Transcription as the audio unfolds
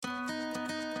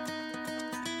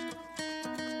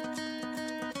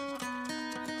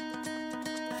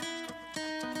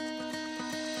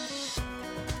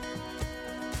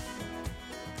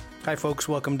Hi folks,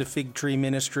 welcome to Fig Tree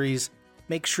Ministries.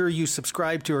 Make sure you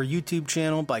subscribe to our YouTube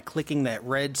channel by clicking that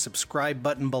red subscribe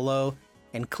button below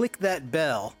and click that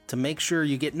bell to make sure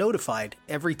you get notified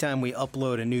every time we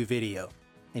upload a new video.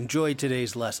 Enjoy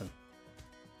today's lesson.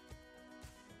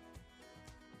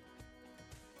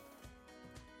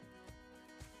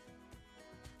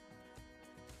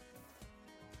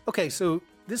 Okay, so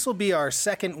this will be our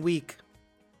second week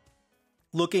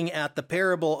looking at the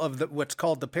parable of what's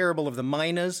called the parable of the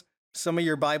minas. Some of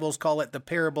your Bibles call it the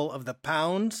parable of the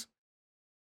pounds.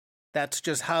 That's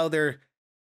just how they're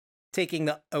taking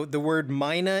the word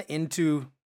mina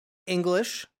into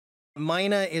English.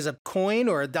 Mina is a coin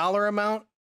or a dollar amount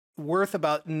worth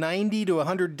about 90 to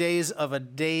 100 days of a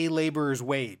day laborer's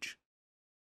wage.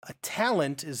 A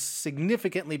talent is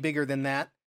significantly bigger than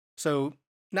that. So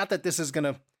not that this is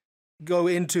going to go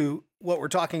into what we're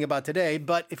talking about today,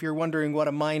 but if you're wondering what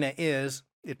a mina is,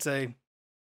 it's a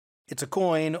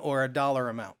coin or a dollar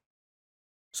amount.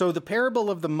 So the parable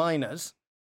of the minas,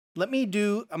 I'm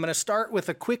going to start with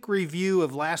a quick review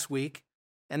of last week,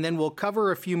 and then we'll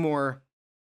cover a few more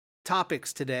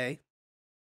topics today.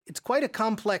 It's quite a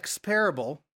complex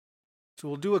parable, so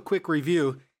we'll do a quick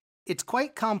review. It's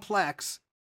quite complex,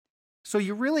 so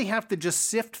you really have to just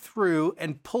sift through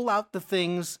and pull out the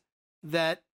things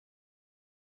that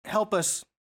help us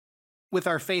with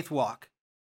our faith walk.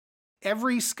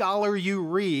 Every scholar you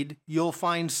read, you'll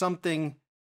find something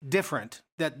different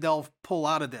that they'll pull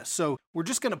out of this. So we're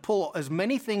just going to pull as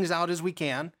many things out as we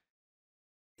can.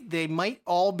 They might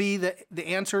all be, the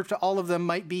answer to all of them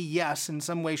might be yes in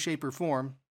some way, shape, or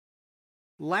form.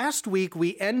 Last week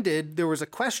there was a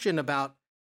question about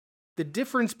the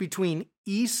difference between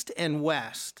East and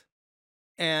West.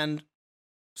 And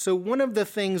so one of the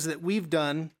things that we've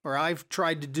done, or I've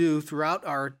tried to do throughout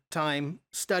our time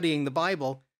studying the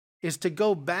Bible, is to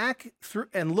go back through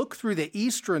and look through the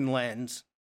Eastern lens,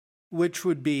 which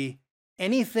would be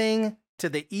anything to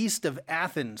the east of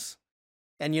Athens.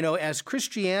 And as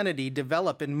Christianity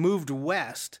developed and moved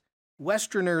west,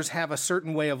 Westerners have a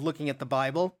certain way of looking at the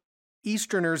Bible.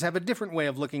 Easterners have a different way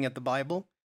of looking at the Bible.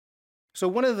 So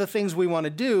one of the things we want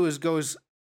to do is go as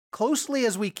closely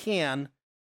as we can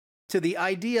to the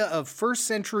idea of first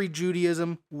century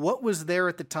Judaism, what was there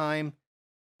at the time,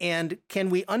 and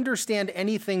can we understand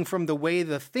anything from the way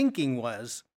the thinking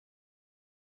was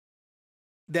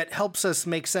that helps us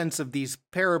make sense of these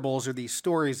parables or these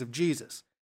stories of Jesus?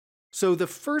 So the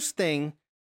first thing,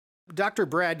 Dr.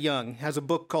 Brad Young has a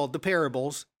book called The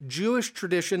Parables, Jewish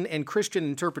Tradition and Christian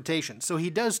Interpretation. So he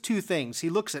does two things.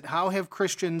 He looks at how have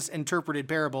Christians interpreted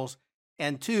parables,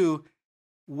 and two,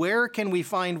 where can we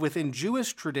find within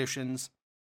Jewish traditions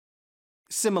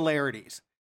similarities?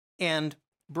 And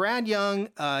Brad Young,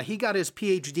 he got his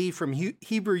PhD from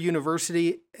Hebrew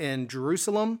University in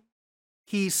Jerusalem.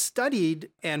 He studied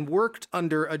and worked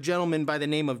under a gentleman by the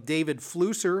name of David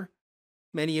Flusser.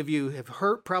 Many of you have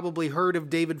probably heard of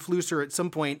David Flusser at some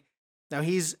point. Now,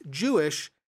 he's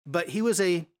Jewish, but he was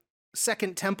a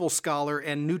Second Temple scholar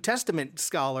and New Testament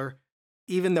scholar,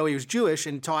 even though he was Jewish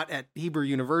and taught at Hebrew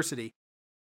University.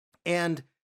 And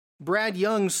Brad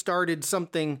Young started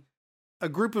a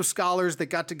group of scholars that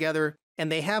got together,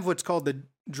 and they have what's called the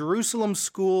Jerusalem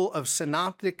School of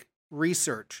Synoptic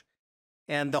Research.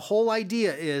 And the whole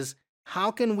idea is,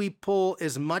 how can we pull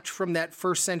as much from that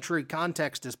first century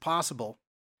context as possible?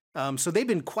 So they've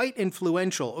been quite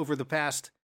influential over the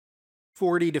past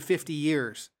 40 to 50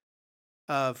 years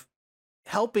of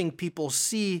helping people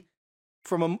see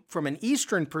from an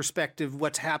Eastern perspective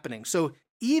what's happening. So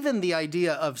even the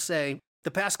idea of, say,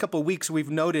 the past couple of weeks, we've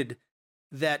noted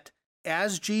that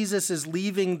as Jesus is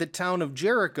leaving the town of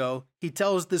Jericho, he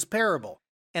tells this parable.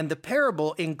 And the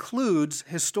parable includes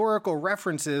historical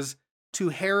references to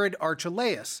Herod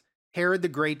Archelaus, Herod the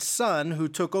great son who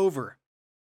took over,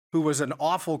 who was an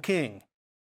awful king.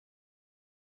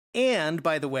 And,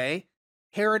 by the way,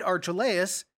 Herod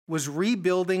Archelaus was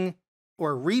rebuilt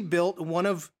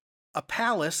a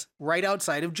palace right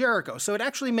outside of Jericho. So it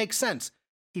actually makes sense.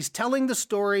 He's telling the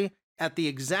story at the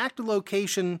exact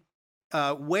location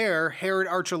where Herod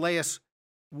Archelaus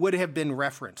would have been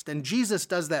referenced. And Jesus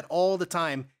does that all the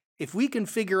time. If we can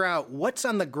figure out what's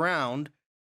on the ground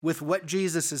with what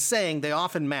Jesus is saying, they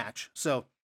often match. So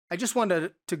I just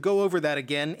wanted to go over that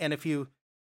again. And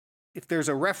if there's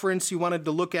a reference you wanted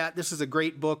to look at, this is a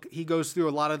great book. He goes through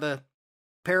a lot of the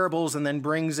parables and then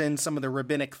brings in some of the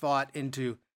rabbinic thought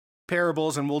into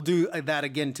parables. And we'll do that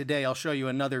again today. I'll show you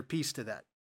another piece to that.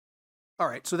 All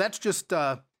right, so that's just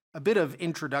a bit of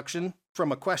introduction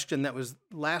from a question that was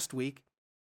last week.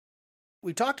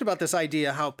 We talked about this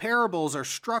idea how parables are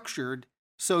structured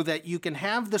so that you can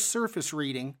have the surface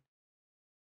reading,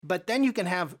 But then you can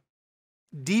have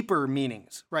deeper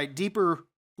meanings, right? Deeper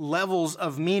levels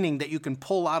of meaning that you can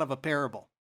pull out of a parable.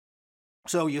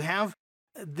 So you have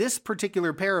this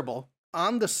particular parable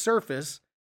on the surface,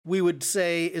 we would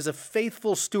say is a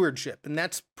faithful stewardship. And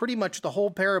that's pretty much the whole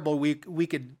parable we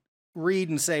could read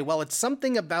and say, well, it's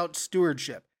something about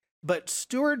stewardship. But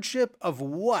stewardship of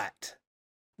what?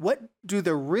 What do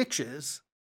the riches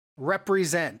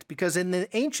represent? Because in the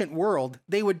ancient world,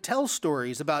 they would tell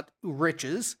stories about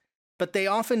riches, but they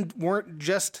often weren't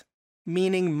just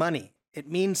meaning money. It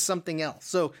means something else.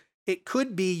 So it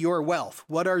could be your wealth.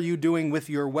 What are you doing with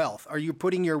your wealth? Are you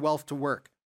putting your wealth to work?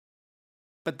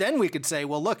 But then we could say,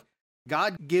 well, look,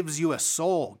 God gives you a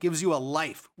soul, gives you a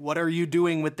life. What are you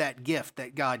doing with that gift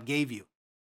that God gave you?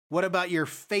 What about your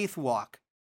faith walk?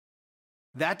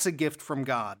 That's a gift from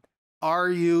God. Are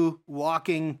you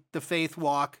walking the faith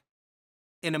walk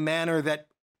in a manner that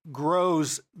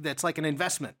grows, that's like an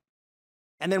investment?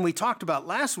 And then we talked about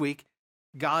last week,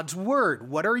 God's word.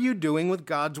 What are you doing with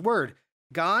God's word?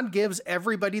 God gives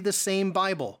everybody the same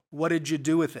Bible. What did you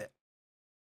do with it?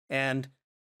 And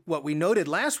what we noted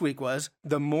last week was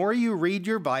the more you read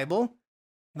your Bible,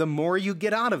 the more you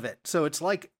get out of it. So it's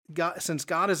like God, since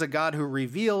God is a God who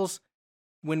reveals,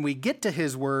 when we get to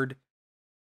his word,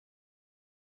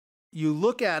 you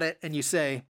look at it and you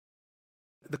say,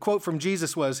 the quote from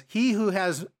Jesus was, he who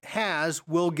has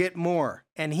will get more,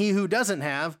 and he who doesn't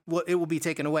have, it will be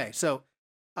taken away. So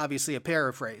obviously a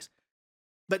paraphrase.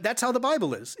 But that's how the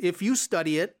Bible is. If you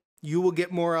study it, you will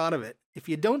get more out of it. If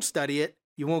you don't study it,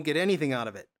 you won't get anything out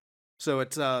of it. So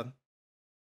it's that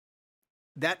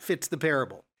fits the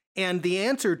parable. And the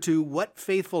answer to what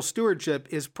faithful stewardship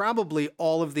is probably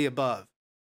all of the above.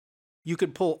 You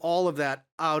could pull all of that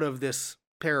out of this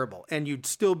parable, and you'd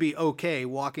still be okay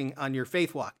walking on your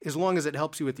faith walk, as long as it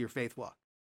helps you with your faith walk.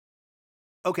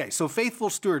 Okay, so faithful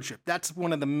stewardship, that's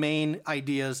one of the main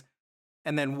ideas.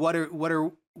 And then what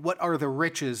are the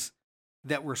riches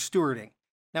that we're stewarding?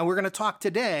 Now we're going to talk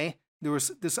today,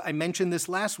 I mentioned this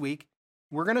last week,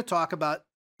 we're going to talk about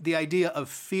the idea of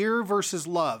fear versus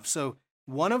love. So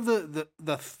one of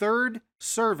the third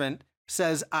servant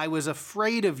says, I was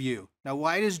afraid of you. Now,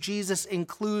 why does Jesus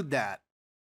include that?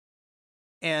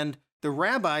 And the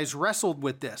rabbis wrestled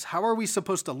with this. How are we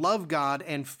supposed to love God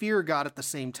and fear God at the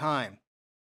same time?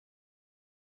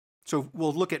 So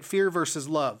we'll look at fear versus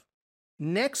love.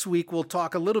 Next week, we'll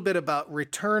talk a little bit about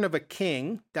return of a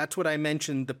king. That's what I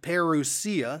mentioned, the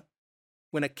parousia.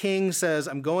 When a king says,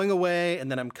 I'm going away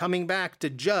and then I'm coming back to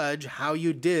judge how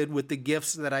you did with the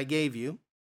gifts that I gave you.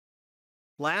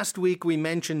 Last week, we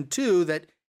mentioned too that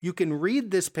you can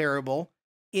read this parable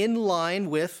in line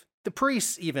with the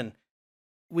priests even.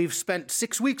 We've spent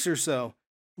 6 weeks or so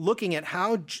looking at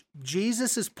how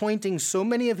Jesus is pointing so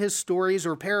many of his stories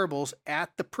or parables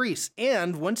at the priests.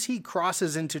 And once he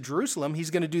crosses into Jerusalem, he's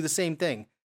going to do the same thing.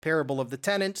 Parable of the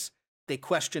tenants. They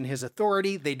question his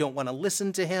authority. They don't want to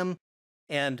listen to him.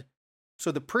 And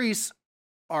so the priests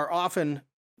are often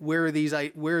where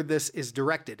this is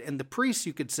directed. And the priests,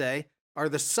 you could say, are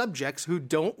the subjects who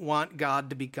don't want God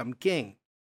to become king.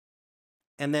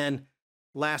 And then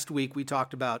last week we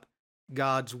talked about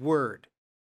God's word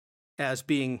as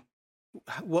being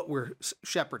what we're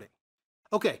shepherding.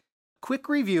 Okay, quick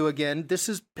review again. This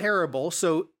is parable.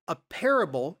 So a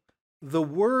parable, the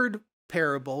word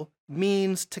parable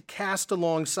means to cast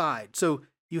alongside. So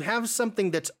you have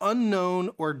something that's unknown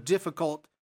or difficult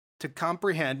to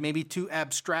comprehend, maybe too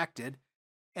abstracted,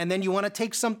 and then you want to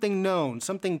take something known,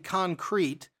 something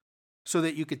concrete, so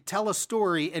that you could tell a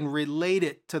story and relate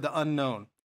it to the unknown.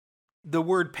 The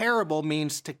word parable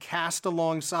means to cast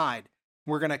alongside.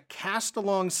 We're going to cast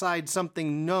alongside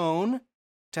something known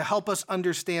to help us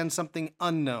understand something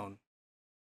unknown.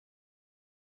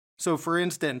 So, for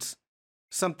instance,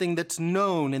 something that's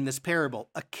known in this parable,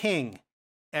 a king.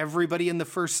 Everybody in the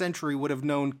first century would have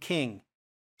known king.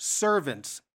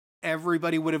 Servants.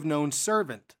 Everybody would have known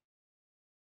servant.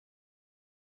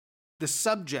 The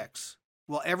subjects.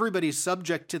 Well, everybody's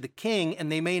subject to the king,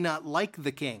 and they may not like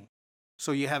the king.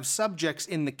 So you have subjects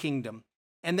in the kingdom.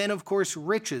 And then, of course,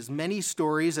 riches. Many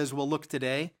stories, as we'll look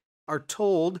today, are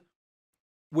told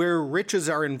where riches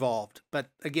are involved. But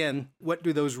again, what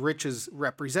do those riches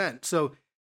represent? So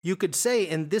you could say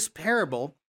in this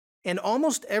parable, in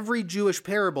almost every Jewish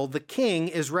parable, the king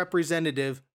is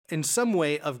representative in some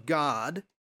way of God,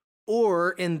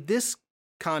 or in this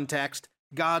context,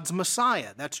 God's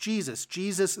Messiah. That's Jesus.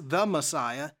 Jesus the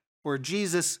Messiah, or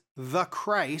Jesus the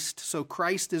Christ. So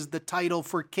Christ is the title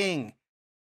for king.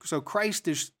 So Christ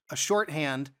is a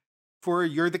shorthand for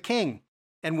you're the king.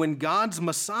 And when God's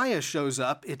Messiah shows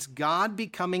up, it's God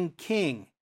becoming king.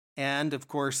 And of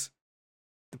course,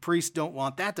 The priests don't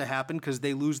want that to happen because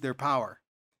they lose their power.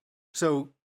 So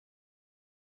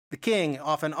the king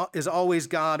often is always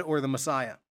God or the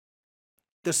Messiah.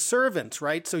 The servants,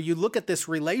 right? So you look at this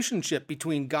relationship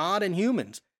between God and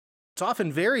humans. It's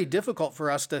often very difficult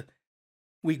for us to,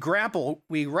 we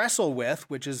wrestle with,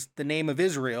 which is the name of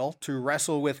Israel, to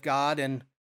wrestle with God and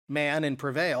man and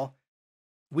prevail.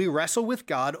 We wrestle with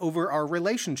God over our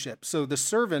relationship. So the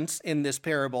servants in this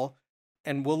parable,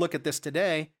 and we'll look at this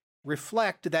today,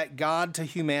 reflect that God to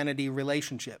humanity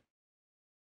relationship.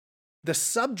 The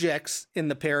subjects in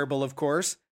the parable, of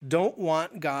course, don't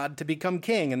want God to become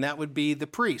king, and that would be the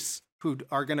priests who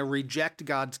are going to reject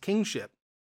God's kingship.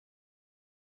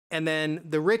 And then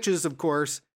the riches, of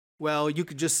course, well, you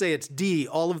could just say it's D,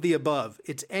 all of the above.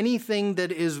 It's anything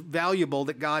that is valuable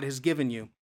that God has given you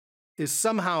is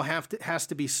somehow has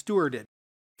to be stewarded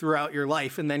throughout your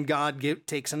life, and then God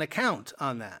takes an account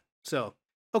on that. So,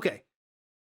 okay.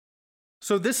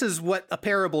 So this is what a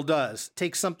parable does.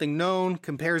 Takes something known,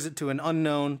 compares it to an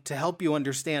unknown to help you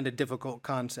understand a difficult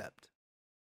concept.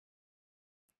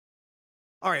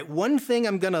 All right, one thing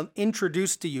I'm going to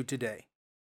introduce to you today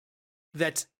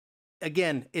that's,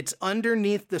 again, it's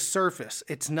underneath the surface.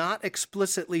 It's not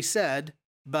explicitly said,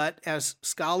 but as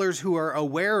scholars who are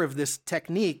aware of this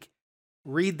technique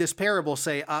read this parable,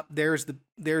 say, there's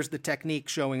the technique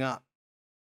showing up.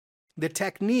 The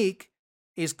technique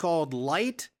is called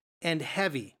light and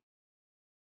heavy.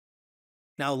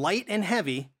 Now, light and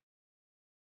heavy,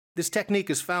 this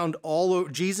technique is found all over.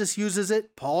 Jesus uses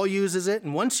it, Paul uses it,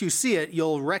 and once you see it,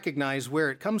 you'll recognize where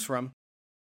it comes from.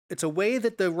 It's a way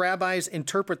that the rabbis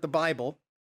interpret the Bible.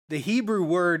 The Hebrew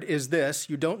word is this.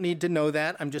 You don't need to know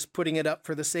that. I'm just putting it up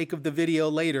for the sake of the video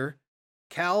later.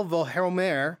 Kal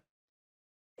v'chomer.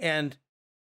 And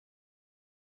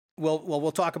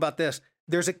we'll talk about this.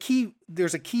 There's a key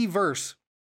verse.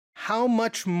 How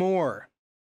much more?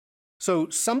 So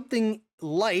something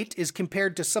light is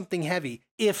compared to something heavy.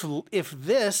 If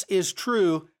this is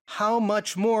true, how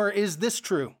much more is this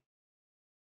true?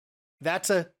 That's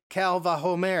a kal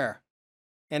v'chomer,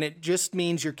 and it just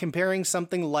means you're comparing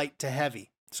something light to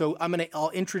heavy. So I'll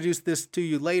introduce this to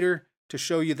you later to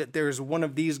show you that there's one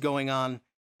of these going on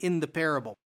in the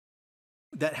parable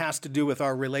that has to do with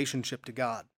our relationship to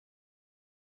God.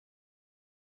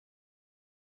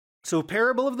 So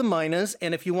parable of the minas,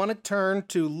 and if you want to turn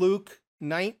to Luke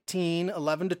 19,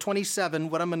 11 to 27,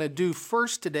 what I'm going to do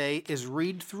first today is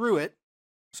read through it.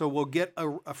 So we'll get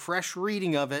a fresh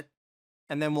reading of it,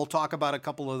 and then we'll talk about a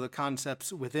couple of the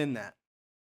concepts within that.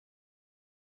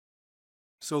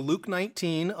 So Luke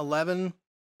 19, 11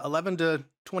 to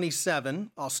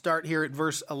 27, I'll start here at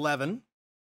verse 11.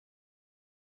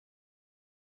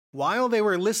 While they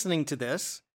were listening to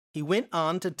this, he went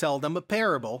on to tell them a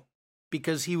parable,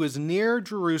 because he was near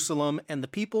Jerusalem and the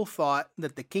people thought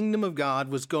that the kingdom of God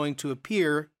was going to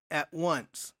appear at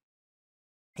once.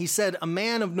 He said, a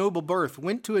man of noble birth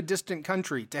went to a distant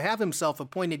country to have himself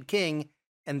appointed king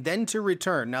and then to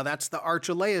return. Now that's the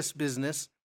Archelaus business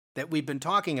that we've been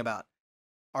talking about.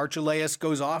 Archelaus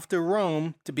goes off to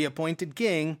Rome to be appointed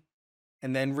king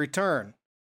and then return.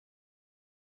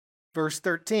 Verse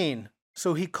 13,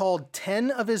 so he called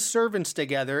 10 of his servants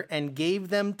together and gave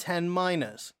them 10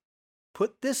 minas.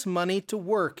 Put this money to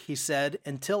work, he said,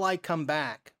 until I come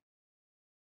back.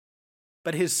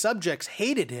 But his subjects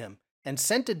hated him and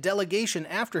sent a delegation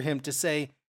after him to say,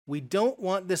 we don't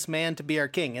want this man to be our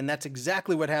king. And that's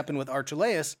exactly what happened with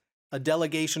Archelaus. A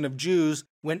delegation of Jews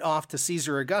went off to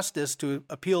Caesar Augustus to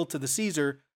appeal to the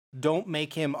Caesar, don't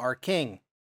make him our king.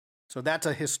 So that's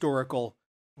a historical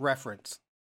reference.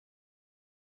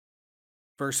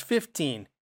 Verse 15.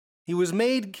 He was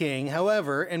made king,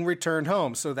 however, and returned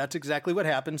home. So that's exactly what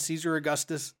happened. Caesar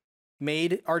Augustus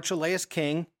made Archelaus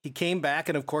king. He came back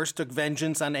and, of course, took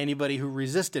vengeance on anybody who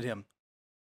resisted him.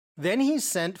 Then he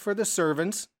sent for the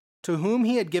servants to whom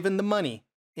he had given the money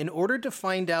in order to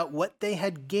find out what they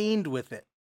had gained with it.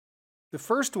 The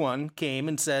first one came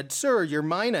and said, Sir, your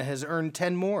mina has earned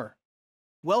 10 more.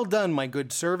 Well done, my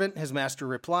good servant, his master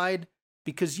replied,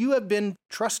 because you have been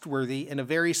trustworthy in a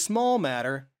very small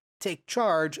matter. Take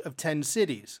charge of 10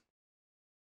 cities.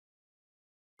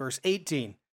 Verse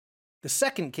 18. The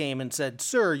second came and said,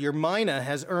 Sir, your mina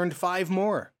has earned 5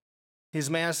 more. His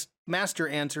master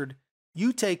answered,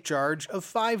 You take charge of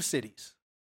 5 cities.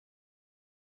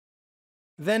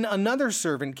 Then another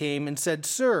servant came and said,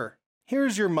 Sir,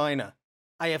 here's your mina.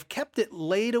 I have kept it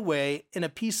laid away in a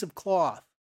piece of cloth.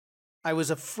 I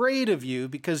was afraid of you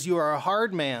because you are a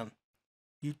hard man.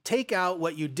 You take out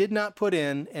what you did not put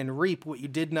in and reap what you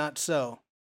did not sow.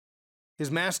 His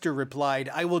master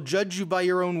replied, I will judge you by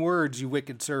your own words, you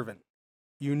wicked servant.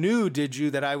 You knew, did you,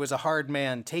 that I was a hard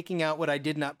man, taking out what I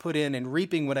did not put in and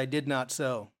reaping what I did not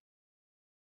sow?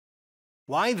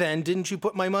 Why then didn't you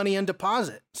put my money on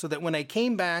deposit, so that when I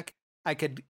came back, I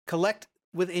could collect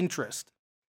with interest?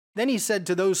 Then he said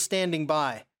to those standing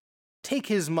by, Take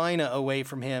his mina away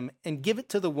from him and give it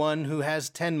to the one who has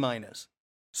 10 minas.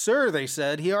 Sir, they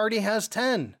said, he already has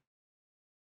 10.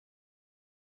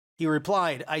 He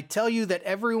replied, I tell you that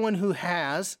everyone who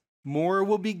has, more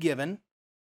will be given.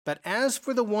 But as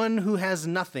for the one who has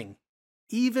nothing,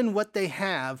 even what they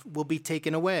have will be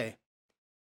taken away.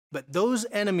 But those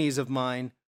enemies of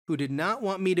mine who did not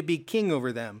want me to be king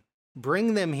over them,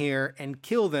 bring them here and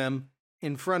kill them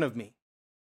in front of me.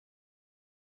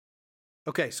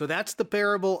 Okay, so that's the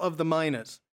parable of the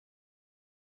minas.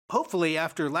 Hopefully,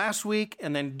 after last week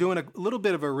and then doing a little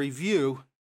bit of a review,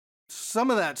 some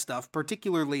of that stuff,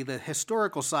 particularly the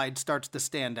historical side, starts to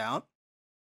stand out.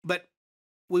 But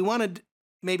we want to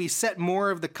maybe set more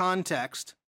of the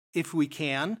context, if we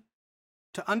can,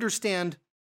 to understand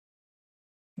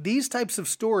these types of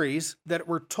stories that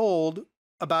were told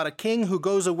about a king who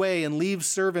goes away and leaves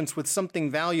servants with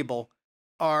something valuable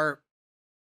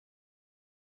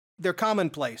they're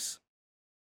commonplace.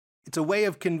 It's a way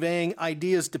of conveying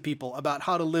ideas to people about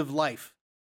how to live life.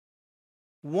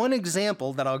 One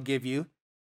example that I'll give you,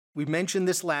 we mentioned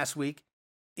this last week,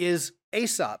 is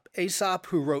Aesop. Aesop,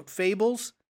 who wrote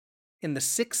fables in the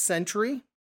 6th century,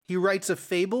 he writes a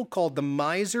fable called The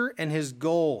Miser and His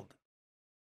Gold.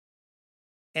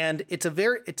 And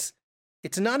it's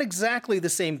not exactly the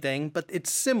same thing, but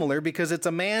it's similar because it's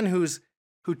a man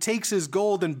who takes his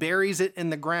gold and buries it in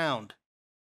the ground.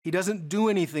 He doesn't do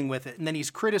anything with it, and then he's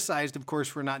criticized, of course,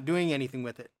 for not doing anything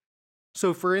with it.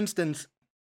 So, for instance,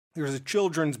 there's a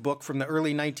children's book from the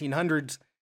early 1900s,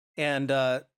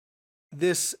 and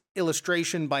this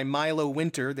illustration by Milo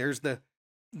Winter, there's the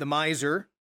miser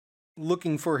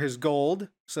looking for his gold.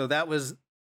 So that was,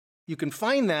 you can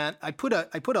find that. I put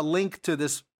a link to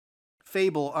this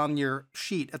fable on your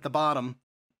sheet at the bottom.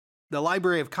 The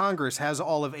Library of Congress has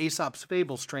all of Aesop's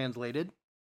fables translated.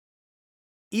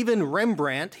 Even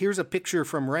Rembrandt, here's a picture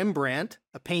from Rembrandt,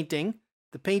 a painting,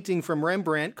 the painting from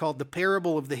Rembrandt called The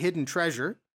Parable of the Hidden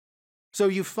Treasure. So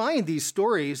you find these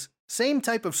stories, same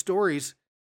type of stories,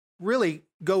 really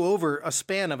go over a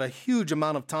span of a huge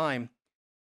amount of time,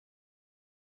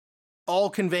 all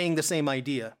conveying the same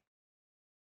idea.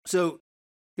 So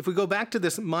if we go back to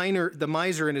this the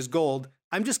miser and his gold,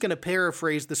 I'm just going to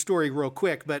paraphrase the story real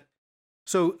quick. But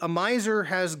so a miser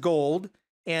has gold,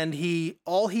 and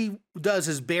all he does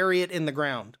is bury it in the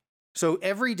ground. So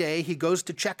every day he goes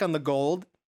to check on the gold,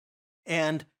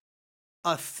 and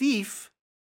a thief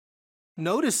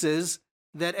notices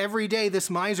that every day this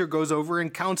miser goes over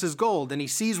and counts his gold, and he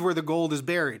sees where the gold is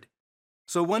buried.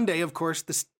 So one day, of course,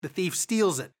 the thief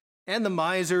steals it, and the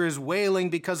miser is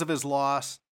wailing because of his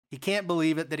loss. He can't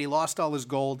believe it that he lost all his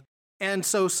gold. And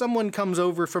so someone comes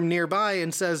over from nearby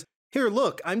and says, Here,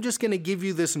 look, I'm just going to give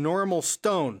you this normal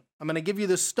stone. I'm going to give you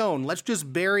this stone. Let's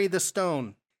just bury the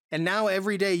stone. And now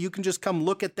every day you can just come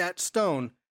look at that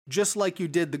stone, just like you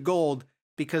did the gold,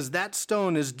 because that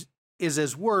stone is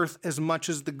as worth as much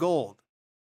as the gold.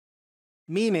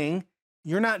 Meaning,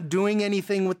 you're not doing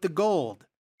anything with the gold.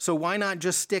 So why not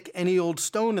just stick any old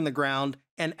stone in the ground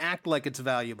and act like it's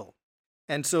valuable?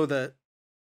 And so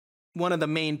one of the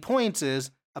main points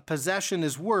is a possession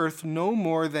is worth no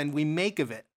more than we make of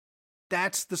it.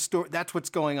 That's the story. That's what's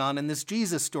going on in this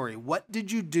Jesus story. What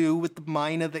did you do with the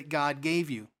mina that God gave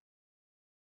you?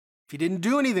 If you didn't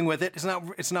do anything with it,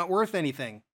 it's not worth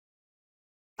anything.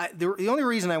 The only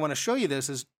reason I want to show you this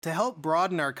is to help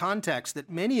broaden our context that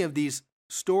many of these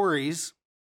stories,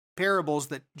 parables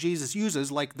that Jesus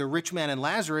uses, like the rich man and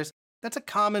Lazarus, that's a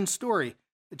common story.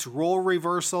 It's role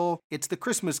reversal. It's the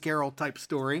Christmas Carol type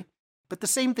story. But the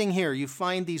same thing here. You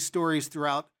find these stories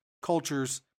throughout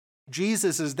cultures.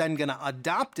 Jesus is then going to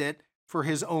adopt it for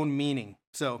his own meaning.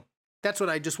 So that's what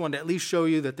I just wanted to at least show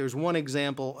you, that there's one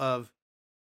example of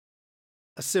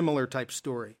a similar type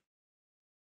story.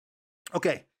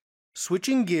 Okay,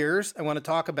 switching gears, I want to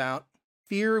talk about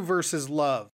fear versus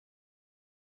love.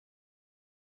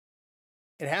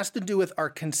 It has to do with our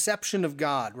conception of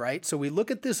God, right? So we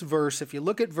look at this verse. If you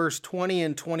look at verse 20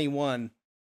 and 21,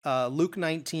 Luke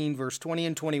 19, verse 20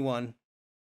 and 21,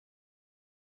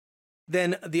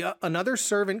 then another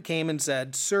servant came and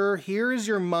said, Sir, here is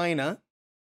your mina.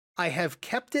 I have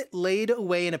kept it laid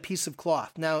away in a piece of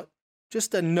cloth. Now,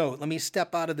 just a note, let me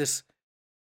step out of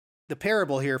the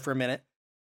parable here for a minute.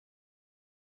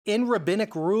 In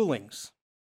rabbinic rulings,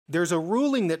 there's a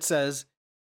ruling that says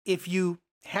if you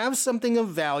have something of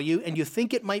value and you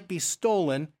think it might be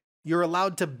stolen, You're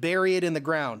allowed to bury it in the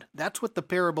ground. That's what the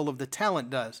parable of the talent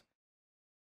does.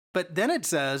 But then it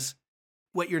says,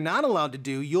 what you're not allowed to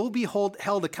do, you'll be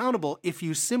held accountable if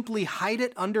you simply hide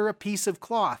it under a piece of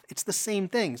cloth. It's the same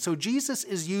thing. So Jesus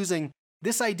is using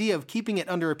this idea of keeping it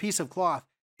under a piece of cloth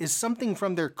is something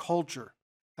from their culture.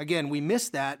 Again, we miss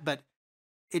that, but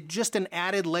it's just an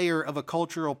added layer of a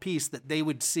cultural piece that they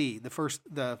would see,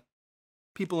 the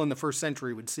people in the first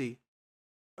century would see.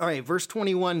 All right, verse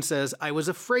 21 says, I was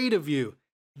afraid of you.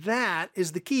 That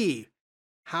is the key.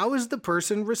 How is the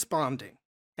person responding?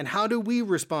 And how do we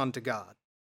respond to God?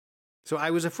 So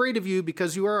I was afraid of you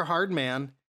because you are a hard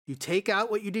man. You take out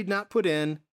what you did not put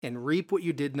in and reap what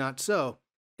you did not sow.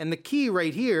 And the key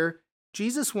right here,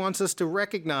 Jesus wants us to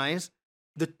recognize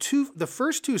the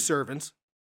first two servants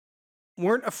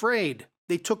weren't afraid.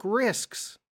 They took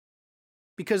risks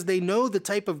because they know the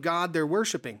type of God they're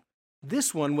worshiping.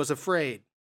 This one was afraid.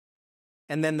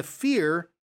 And then the fear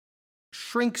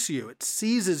shrinks you. It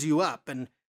seizes you up. And,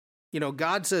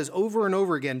 God says over and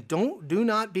over again, do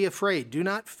not be afraid. Do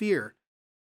not fear.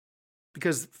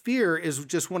 Because fear is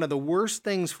just one of the worst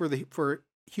things for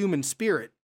human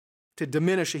spirit, to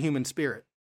diminish a human spirit.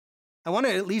 I want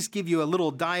to at least give you a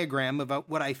little diagram about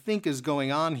what I think is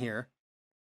going on here.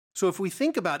 So if we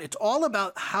think about it, it's all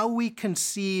about how we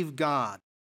conceive God.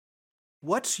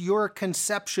 What's your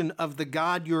conception of the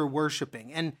God you're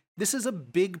worshiping? And this is a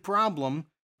big problem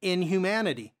in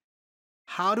humanity.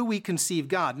 How do we conceive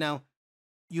God? Now,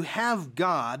 you have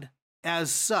God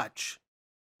as such.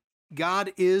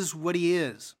 God is what he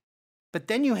is. But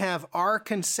then you have our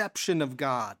conception of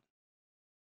God.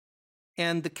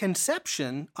 And the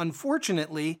conception,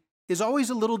 unfortunately, is always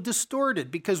a little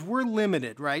distorted because we're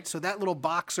limited, right? So that little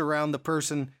box around the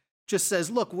person just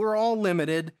says, look, we're all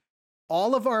limited.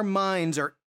 All of our minds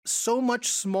are so much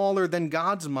smaller than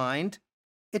God's mind.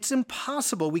 It's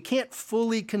impossible. We can't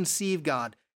fully conceive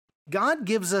God. God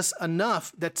gives us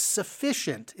enough that's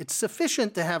sufficient. It's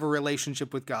sufficient to have a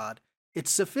relationship with God.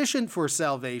 It's sufficient for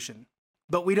salvation.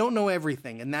 But we don't know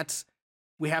everything. And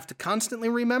we have to constantly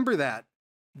remember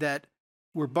that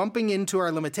we're bumping into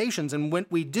our limitations. And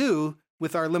what we do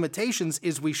with our limitations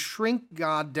is we shrink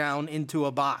God down into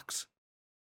a box.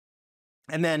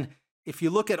 And then if you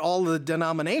look at all the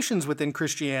denominations within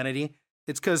Christianity,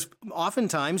 it's because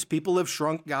oftentimes people have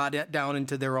shrunk God down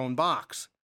into their own box.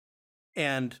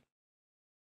 And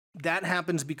that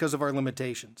happens because of our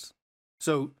limitations.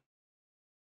 So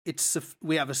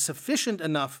we have a sufficient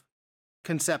enough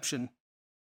conception,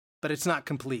 but it's not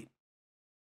complete.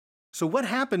 So what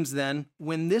happens then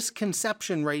when this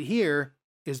conception right here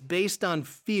is based on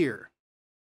fear?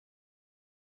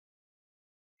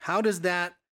 How does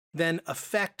that then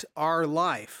affect our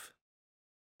life?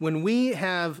 When we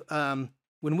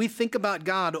think about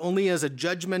God only as a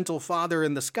judgmental father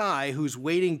in the sky who's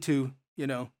waiting to,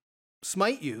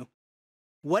 smite you,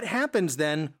 what happens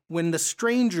then when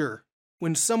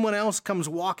someone else comes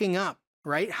walking up,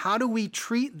 right? How do we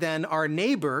treat then our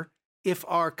neighbor if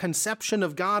our conception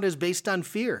of God is based on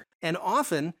fear? And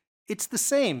often it's the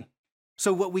same.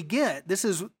 So what we get, this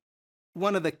is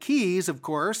one of the keys, of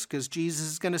course, because Jesus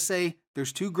is going to say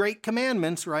there's two great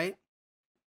commandments, right?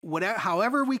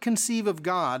 However we conceive of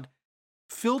God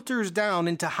filters down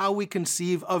into how we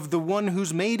conceive of the one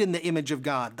who's made in the image of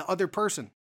God, the other person.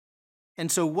 And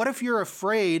so what if you're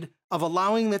afraid of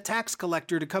allowing the tax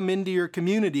collector to come into your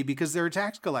community because they're a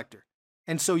tax collector?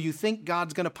 And so you think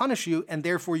God's going to punish you, and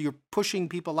therefore you're pushing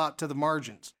people out to the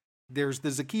margins. There's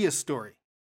the Zacchaeus story.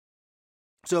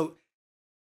 So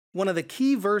one of the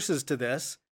key verses to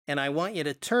this, and I want you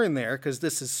to turn there because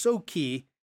this is so key,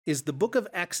 is the book of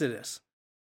Exodus.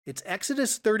 It's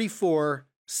Exodus 34,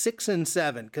 6 and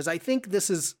 7, because I think this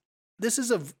is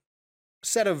a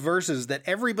set of verses that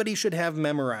everybody should have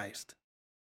memorized,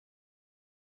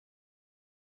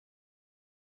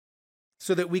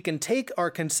 so that we can take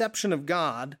our conception of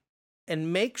God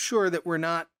and make sure that we're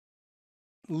not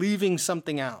leaving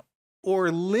something out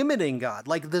or limiting God.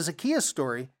 Like the Zacchaeus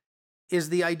story is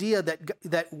the idea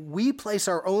that we place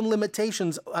our own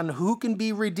limitations on who can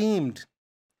be redeemed.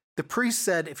 The priest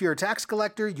said, if you're a tax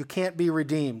collector, you can't be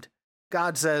redeemed.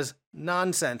 God says,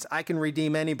 nonsense, I can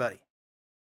redeem anybody.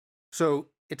 So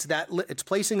it's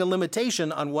placing a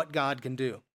limitation on what God can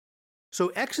do. So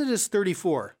Exodus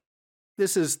 34,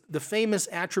 this is the famous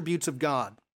attributes of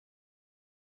God.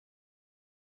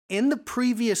 In the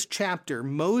previous chapter,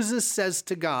 Moses says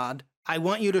to God, I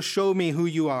want you to show me who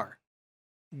you are.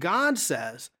 God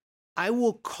says, I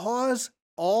will cause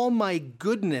all my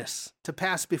goodness to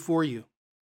pass before you.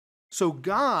 So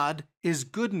God is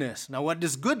goodness. Now, what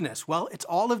is goodness? Well, it's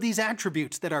all of these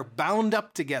attributes that are bound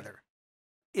up together.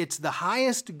 It's the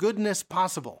highest goodness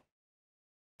possible.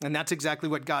 And that's exactly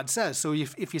what God says. So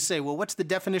if you say, well, what's the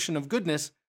definition of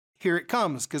goodness? Here it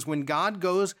comes. Because when God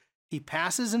goes, he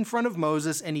passes in front of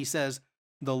Moses and he says,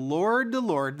 the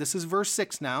Lord, this is verse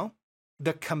 6 now,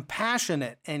 the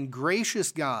compassionate and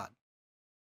gracious God,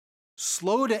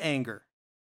 slow to anger,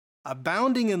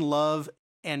 abounding in love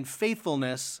and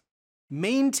faithfulness,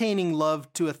 maintaining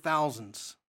love to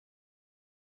thousands.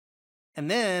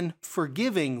 And then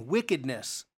forgiving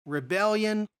wickedness,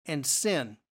 rebellion, and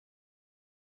sin.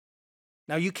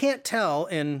 Now you can't tell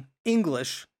in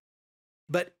English,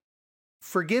 but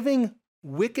forgiving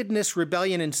wickedness,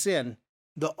 rebellion, and sin,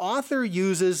 the author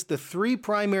uses the three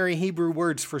primary Hebrew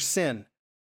words for sin: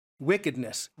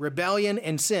 wickedness, rebellion,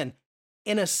 and sin.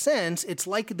 In a sense, it's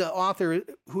like the author,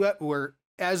 who,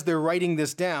 as they're writing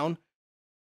this down,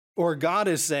 or God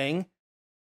is saying,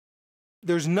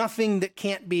 there's nothing that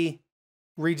can't be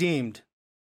redeemed.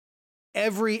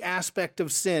 Every aspect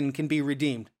of sin can be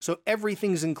redeemed. So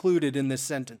everything's included in this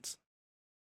sentence.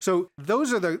 So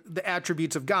those are the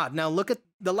attributes of God. Now look at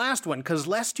the last one, because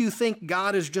lest you think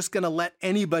God is just going to let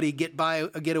anybody get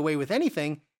away with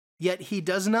anything, yet he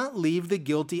does not leave the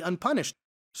guilty unpunished.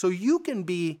 So you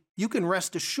can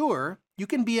rest assured, you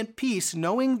can be at peace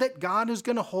knowing that God is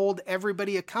going to hold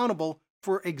everybody accountable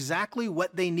for exactly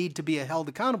what they need to be held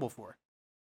accountable for.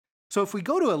 So if we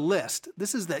go to a list,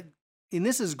 this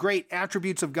is great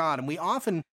attributes of God. And we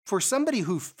often, for somebody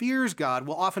who fears God,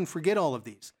 will often forget all of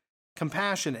these.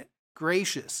 Compassionate,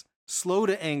 gracious, slow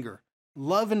to anger,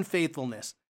 love and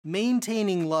faithfulness,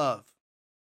 maintaining love.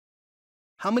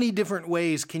 How many different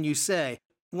ways can you say?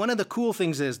 One of the cool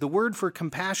things is the word for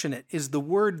compassionate is the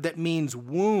word that means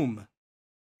womb,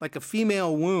 like a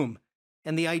female womb.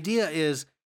 And the idea is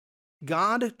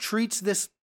God treats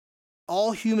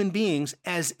all human beings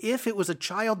as if it was a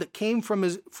child that came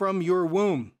from your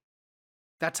womb.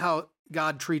 That's how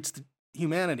God treats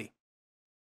humanity.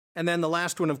 And then the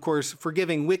last one, of course,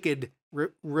 forgiving wicked,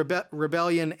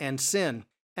 rebellion, and sin.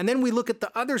 And then we look at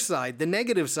the other side, the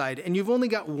negative side, and you've only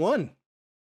got one.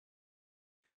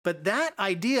 But that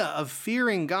idea of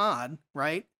fearing God,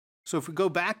 right? So if we go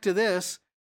back to this,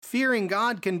 fearing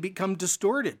God can become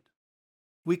distorted.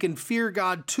 We can fear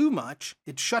God too much,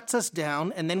 it shuts us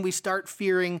down, and then we start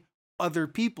fearing other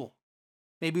people.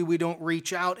 Maybe we don't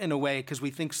reach out in a way because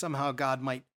we think somehow God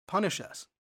might punish us.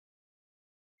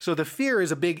 So the fear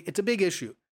is a big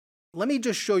issue. Let me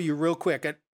just show you real quick.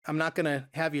 I'm not going to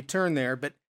have you turn there,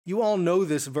 but you all know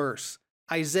this verse.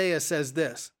 Isaiah says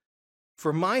this,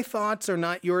 "For my thoughts are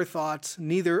not your thoughts,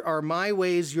 neither are my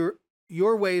ways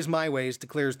your ways my ways,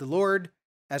 declares the Lord.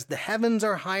 As the heavens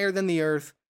are higher than the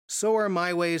earth, so are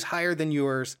my ways higher than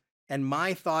yours, and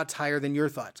my thoughts higher than your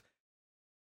thoughts."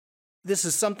 This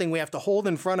is something we have to hold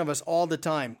in front of us all the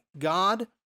time. God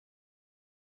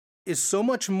is so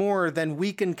much more than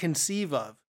we can conceive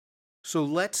of. So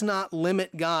let's not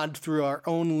limit God through our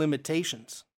own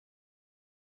limitations.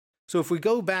 So if we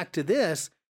go back to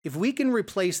this, if we can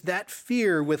replace that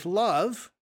fear with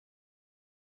love,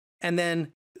 and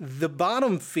then the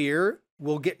bottom fear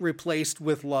will get replaced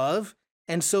with love.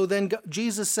 And so then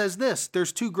Jesus says this,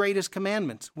 there's two greatest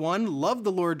commandments. One, love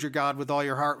the Lord your God with all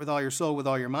your heart, with all your soul, with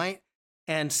all your might.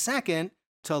 And second,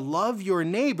 to love your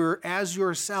neighbor as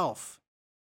yourself.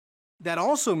 That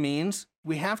also means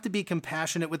we have to be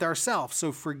compassionate with ourselves.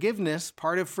 So forgiveness,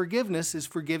 part of forgiveness is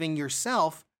forgiving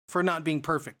yourself for not being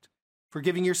perfect.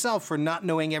 Forgiving yourself for not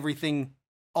knowing everything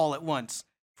all at once.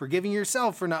 Forgiving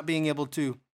yourself for not being able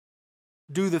to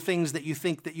do the things that you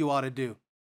think that you ought to do.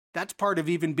 That's part of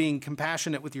even being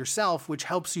compassionate with yourself, which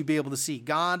helps you be able to see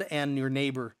God and your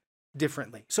neighbor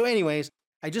differently. So anyways,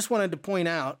 I just wanted to point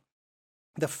out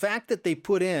the fact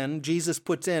that Jesus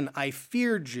puts in, "I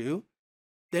feared you,"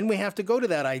 then we have to go to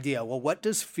that idea. Well, what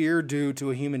does fear do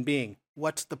to a human being?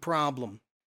 What's the problem?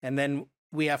 And then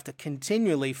we have to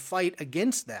continually fight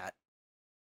against that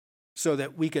so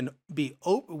that we can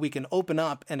open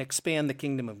up and expand the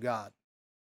kingdom of God.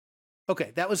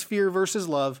 Okay, that was fear versus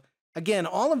love. Again,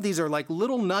 all of these are like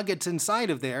little nuggets inside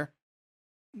of there.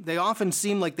 They often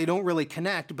seem like they don't really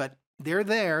connect, but they're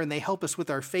there and they help us with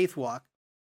our faith walk.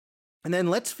 And then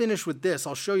let's finish with this.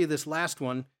 I'll show you this last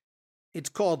one. It's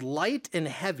called light and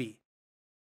heavy.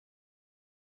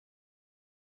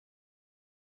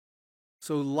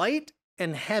 So light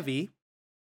and heavy,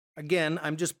 again,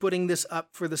 I'm just putting this up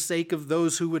for the sake of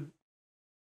those who would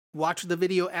watch the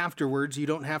video afterwards. You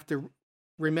don't have to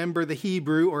remember the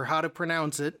Hebrew or how to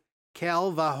pronounce it.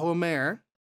 Kal vahomer.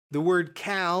 The word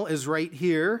kal is right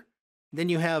here. Then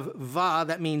you have va,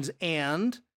 that means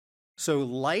and. So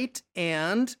light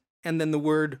and then the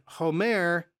word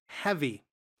homer, heavy.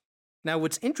 Now,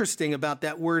 what's interesting about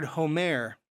that word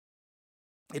homer,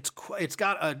 It's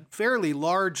got a fairly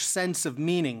large sense of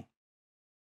meaning.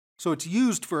 So it's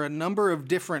used for a number of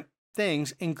different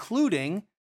things, including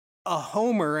a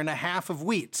homer and a half of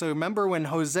wheat. So remember when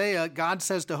God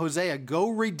says to Hosea, go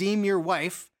redeem your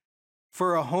wife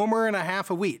for a homer and a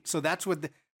half of wheat. So that's what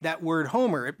that word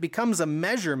homer, it becomes a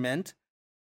measurement,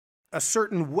 a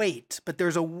certain weight, but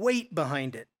there's a weight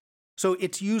behind it. So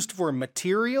it's used for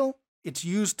material. It's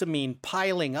used to mean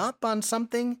piling up on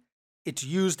something. It's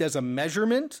used as a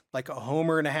measurement, like a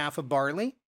homer and a half of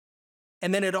barley.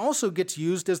 And then it also gets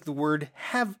used as the word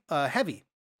heavy.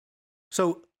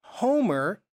 So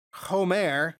homer,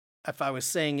 if I was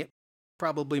saying it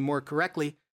probably more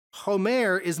correctly,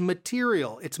 homer is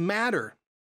material, it's matter.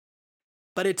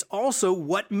 But it's also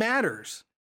what matters,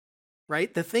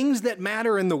 right? The things that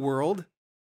matter in the world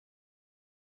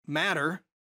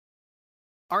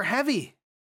are heavy.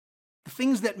 The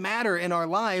things that matter in our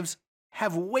lives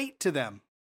have weight to them.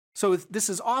 So this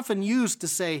is often used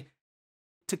to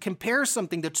compare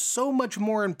something that's so much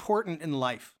more important in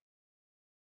life.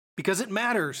 Because it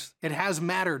matters. It has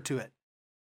matter to it.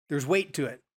 There's weight to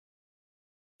it.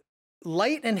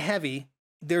 Light and heavy,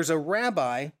 there's a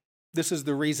rabbi. This is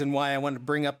the reason why I wanted to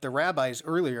bring up the rabbis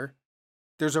earlier.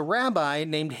 There's a rabbi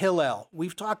named Hillel.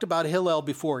 We've talked about Hillel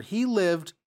before. He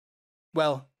lived,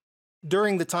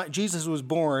 during the time Jesus was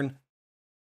born,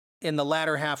 in the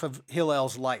latter half of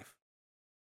Hillel's life.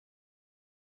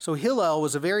 So Hillel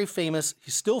was he's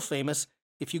still famous.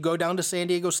 If you go down to San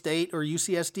Diego State or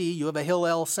UCSD, you have a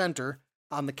Hillel Center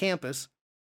on the campus.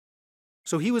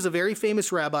 So he was a very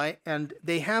famous rabbi, and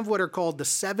they have what are called the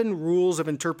 7 rules of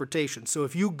interpretation. So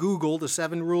if you Google the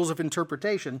 7 rules of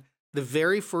interpretation, the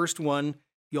very first one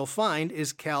you'll find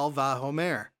is Kal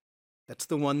VaHomer. That's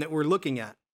the one that we're looking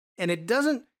at. And it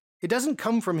doesn't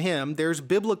come from him. There's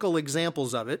biblical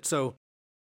examples of it. So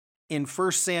in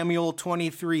 1 Samuel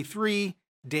 23:3,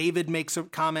 David makes a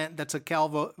comment that's a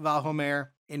Kal VaHomer.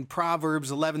 In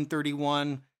Proverbs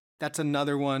 11:31, that's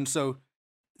another one. So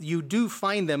you do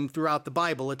find them throughout the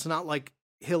Bible. It's not like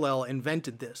Hillel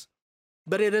invented this.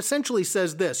 But it essentially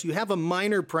says this. You have a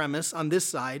minor premise on this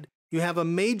side. You have a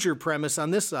major premise on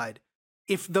this side.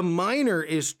 If the minor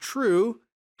is true,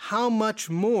 how much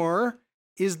more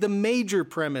is the major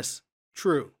premise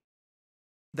true?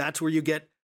 That's where you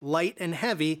get light and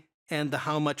heavy and the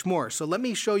how much more. So let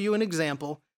me show you an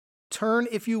example. Turn,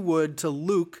 if you would, to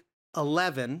Luke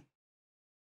 11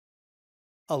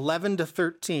 to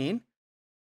 13.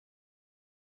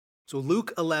 So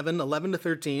Luke 11 to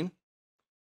 13.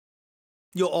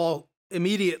 You'll all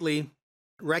immediately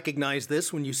recognize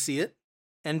this when you see it.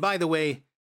 And by the way,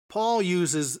 Paul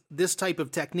uses this type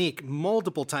of technique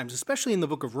multiple times, especially in the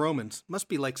book of Romans. Must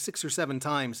be like 6 or 7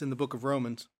 times in the book of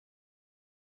Romans.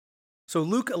 So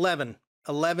Luke 11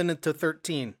 to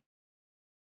 13.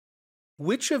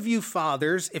 Which of you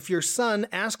fathers, if your son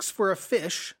asks for a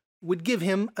fish, would give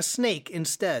him a snake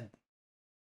instead?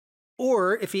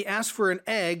 Or if he asks for an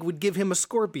egg, would give him a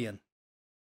scorpion?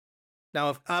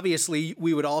 Now, obviously,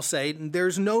 we would all say,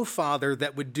 there's no father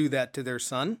that would do that to their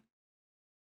son.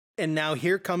 And now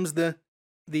here comes the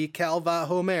Kal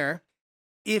VaHomer.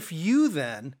 If you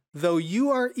then, though you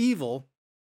are evil,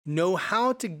 know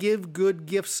how to give good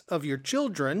gifts of your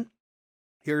children,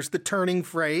 here's the turning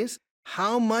phrase,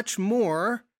 how much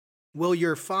more will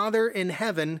your Father in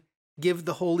heaven give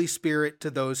the Holy Spirit to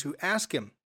those who ask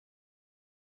him?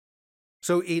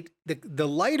 So the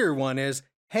lighter one is,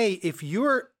 hey, if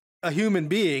you're a human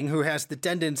being who has the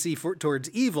tendency towards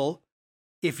evil,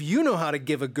 if you know how to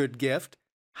give a good gift,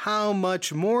 how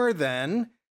much more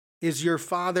then is your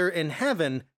Father in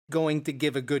heaven going to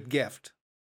give a good gift?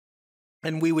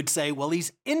 And we would say, well,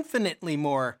 he's infinitely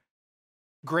more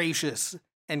gracious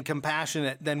and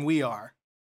compassionate than we are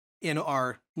in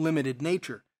our limited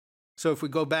nature. So if we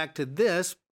go back to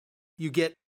this, you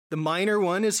get the minor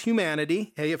one is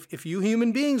humanity. Hey, if you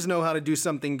human beings know how to do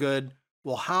something good,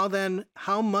 well,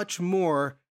 how much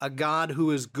more a God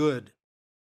who is good?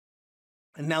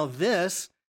 And now this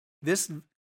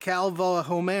Kal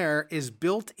VaHomer is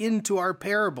built into our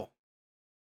parable.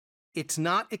 It's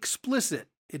not explicit.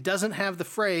 It doesn't have the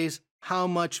phrase, how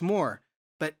much more?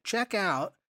 But check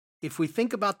out, if we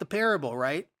think about the parable,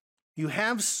 right? You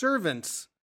have servants,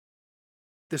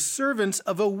 the servants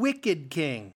of a wicked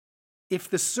king. If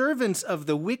the servants of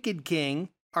the wicked king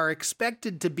are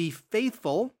expected to be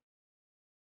faithful,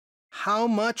 how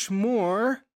much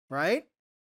more, right,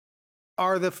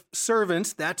 are the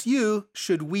servants, that's you,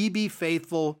 should we be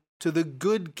faithful to the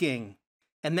good king?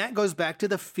 And that goes back to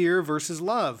the fear versus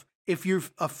love. If you're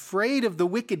afraid of the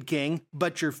wicked king,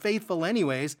 but you're faithful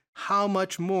anyways, how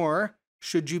much more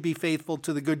should you be faithful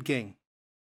to the good king?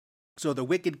 So the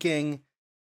wicked king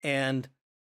and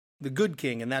the good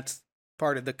king, and that's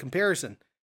part of the comparison.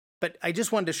 But I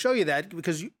just wanted to show you that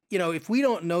because, if we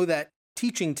don't know that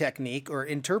teaching technique or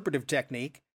interpretive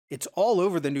technique, it's all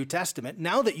over the New Testament.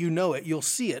 Now that you know it, you'll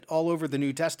see it all over the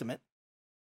New Testament.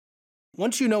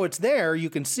 Once you know it's there, you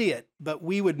can see it, but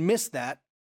we would miss that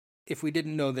if we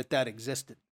didn't know that that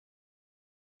existed.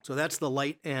 So that's the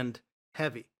light and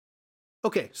heavy.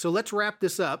 Okay, so let's wrap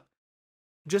this up.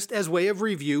 Just as way of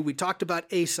review, we talked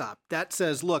about Aesop. That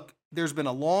says, look, there's been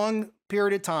a long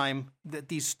period of time that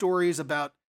these stories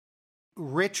about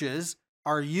riches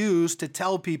are used to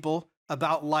tell people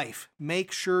about life.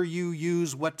 Make sure you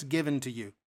use what's given to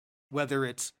you, whether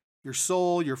it's your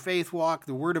soul, your faith walk,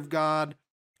 the Word of God,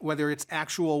 whether it's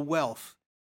actual wealth.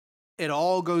 It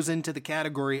all goes into the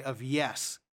category of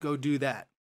yes, go do that.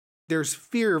 There's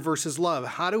fear versus love.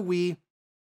 How do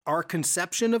our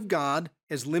conception of God,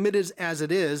 as limited as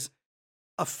it is,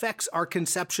 affects our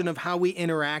conception of how we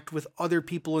interact with other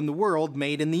people in the world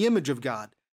made in the image of God.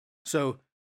 So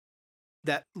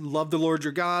that love the Lord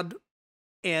your God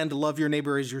and love your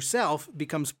neighbor as yourself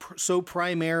becomes so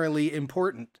primarily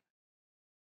important.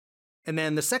 And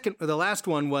then the last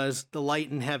one was the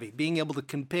light and heavy, being able to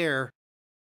compare.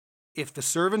 If the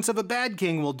servants of a bad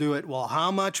king will do it, well,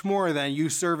 how much more than you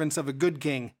servants of a good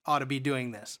king ought to be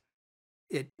doing this?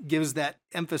 It gives that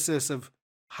emphasis of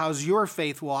how's your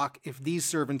faith walk if these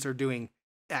servants are doing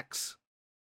X.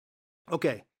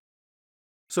 Okay,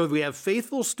 so we have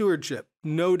faithful stewardship,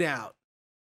 no doubt.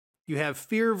 You have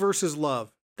fear versus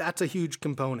love. That's a huge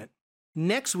component.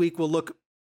 Next week, we'll look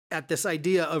at this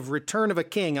idea of return of a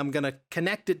king. I'm going to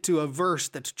connect it to a verse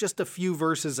that's just a few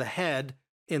verses ahead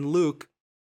in Luke.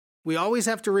 We always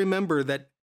have to remember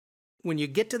that when you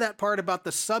get to that part about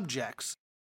the subjects,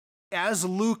 as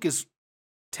Luke is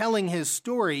telling his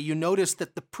story, you notice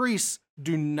that the priests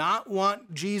do not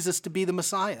want Jesus to be the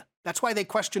Messiah. That's why they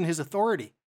question his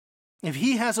authority. If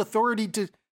he has authority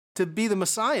to be the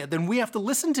Messiah, then we have to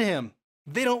listen to him.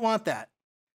 They don't want that.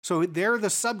 So they're the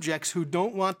subjects who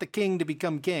don't want the king to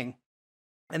become king.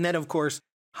 And then, of course,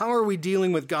 how are we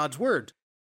dealing with God's word?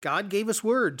 God gave us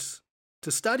words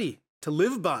to study, to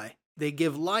live by. They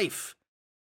give life.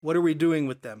 What are we doing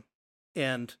with them?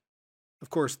 And, of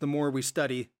course, the more we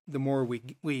study, the more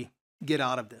we get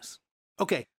out of this.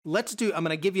 Okay, I'm going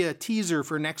to give you a teaser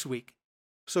for next week.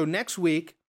 So next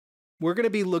week, we're going to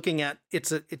be looking at,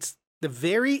 it's the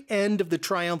very end of the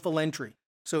triumphal entry.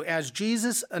 So as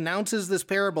Jesus announces this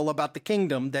parable about the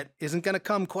kingdom that isn't going to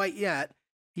come quite yet,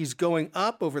 he's going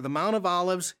up over the Mount of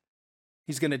Olives.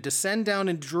 He's going to descend down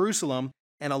into Jerusalem.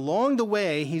 And along the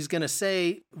way, he's going to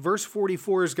say, verse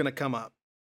 44 is going to come up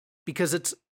because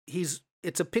it's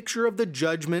a picture of the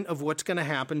judgment of what's going to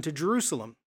happen to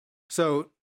Jerusalem.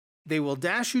 So they will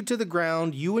dash you to the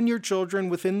ground, you and your children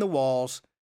within the walls.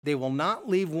 They will not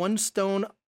leave one stone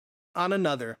on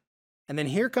another. And then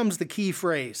here comes the key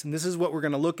phrase, and this is what we're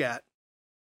going to look at.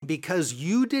 Because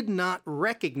you did not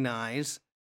recognize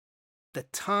the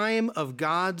time of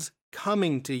God's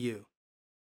coming to you.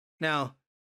 Now,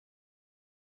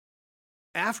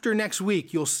 after next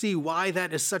week, you'll see why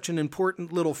that is such an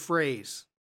important little phrase.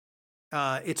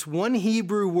 It's one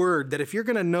Hebrew word that if you're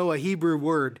going to know a Hebrew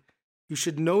word, you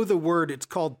should know the word. It's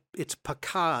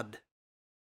pakad.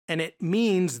 And it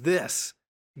means this,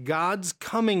 God's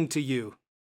coming to you.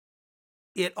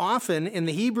 It often, in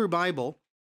the Hebrew Bible,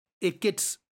 it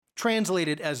gets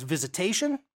translated as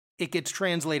visitation. It gets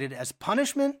translated as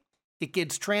punishment. It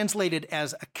gets translated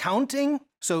as accounting.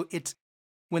 So it's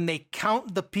when they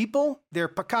count the people, they're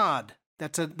pakad.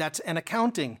 That's an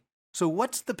accounting. So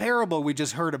what's the parable we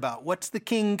just heard about? What's the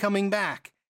king coming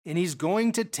back? And he's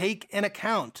going to take an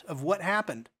account of what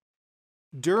happened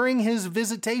during his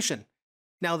visitation.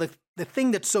 Now, the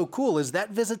thing that's so cool is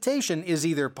that visitation is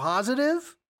either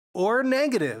positive or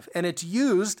negative, and it's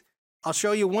used, I'll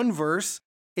show you one verse,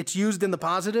 it's used in the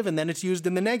positive and then it's used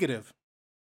in the negative.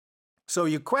 So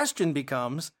your question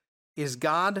becomes, is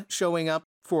God showing up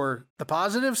for the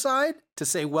positive side to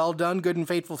say, well done, good and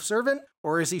faithful servant,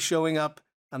 or is he showing up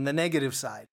on the negative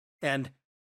side? And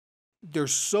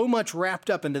there's so much wrapped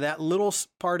up into that little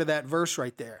part of that verse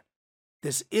right there.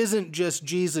 This isn't just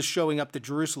Jesus showing up to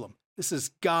Jerusalem. This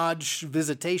is God's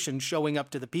visitation showing up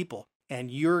to the people, and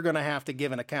you're going to have to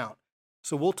give an account.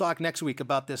 So we'll talk next week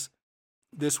about this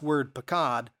word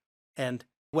pakad, and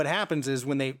what happens is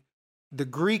when the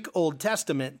Greek Old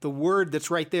Testament, the word that's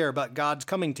right there about God's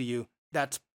coming to you,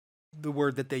 that's the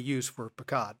word that they use for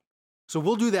pakad. So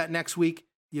we'll do that next week.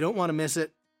 You don't want to miss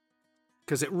it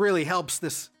because it really helps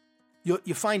this.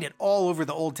 You find it all over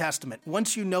the Old Testament.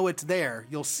 Once you know it's there,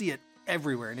 you'll see it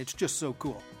everywhere, and it's just so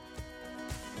cool.